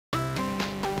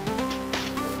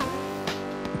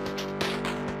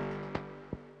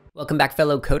Welcome back,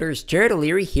 fellow coders. Jared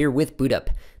O'Leary here with BootUp.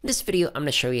 In this video, I'm going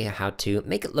to show you how to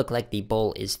make it look like the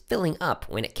bowl is filling up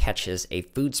when it catches a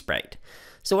food sprite.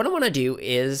 So what I want to do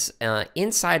is,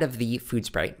 inside of the food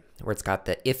sprite, where it's got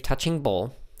the if touching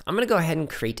bowl, I'm going to go ahead and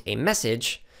create a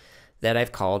message that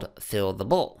I've called fill the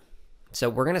bowl. So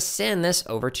we're going to send this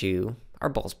over to our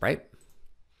bowl sprite.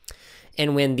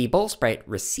 And when the bowl sprite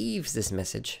receives this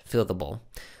message, fill the bowl,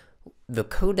 the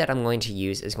code that I'm going to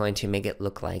use is going to make it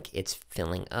look like it's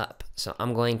filling up. So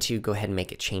I'm going to go ahead and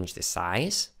make it change the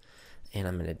size, and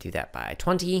I'm going to do that by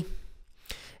 20.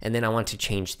 And then I want to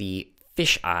change the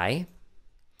fish eye,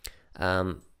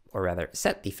 or rather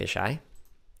set the fish eye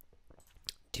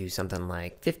to something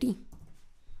like 50.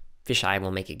 Fish eye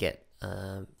will make it get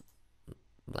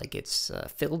like it's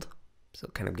filled, so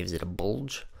it kind of gives it a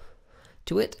bulge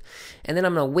to it. And then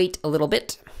I'm going to wait a little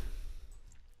bit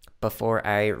before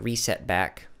I reset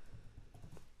back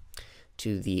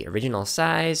to the original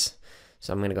size.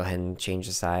 So I'm going to go ahead and change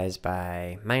the size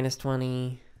by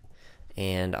 -20,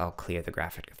 and I'll clear the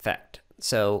graphic effect.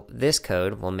 So this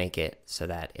code will make it so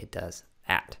that it does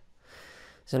that.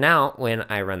 So now when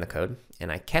I run the code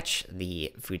and I catch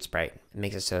the food sprite, it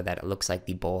makes it so that it looks like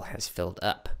the bowl has filled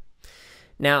up.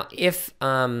 Now, if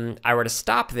I were to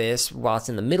stop this while it's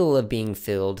in the middle of being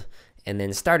filled and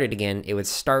then start it again, it would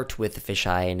start with the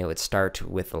fisheye and it would start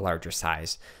with the larger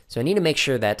size. So I need to make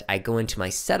sure that I go into my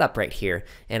setup right here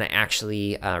and I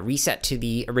actually reset to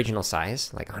the original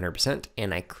size, like 100%,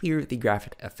 and I clear the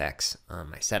graphic effects on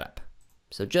my setup.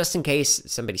 So just in case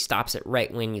somebody stops it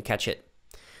right when you catch it,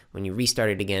 when you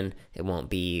restart it again, it won't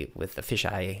be with the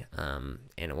fisheye and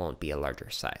it won't be a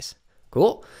larger size.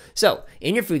 Cool. So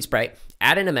in your food sprite,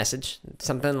 add in a message,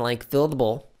 something like fill the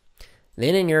bowl.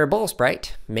 Then in your bowl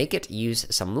sprite, make it use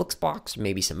some looks blocks,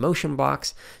 maybe some motion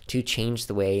blocks to change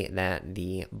the way that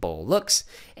the bowl looks,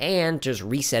 and just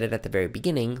reset it at the very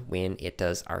beginning when it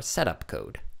does our setup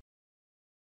code.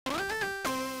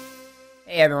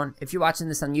 Hey everyone, if you're watching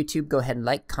this on YouTube, go ahead and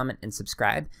like, comment, and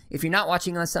subscribe. If you're not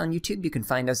watching us on YouTube, you can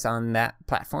find us on that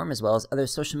platform as well as other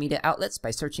social media outlets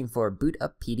by searching for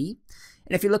BootUp PD.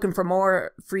 And if you're looking for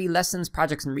more free lessons,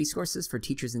 projects, and resources for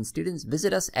teachers and students,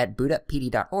 visit us at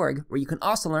bootuppd.org, where you can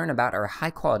also learn about our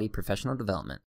high-quality professional development.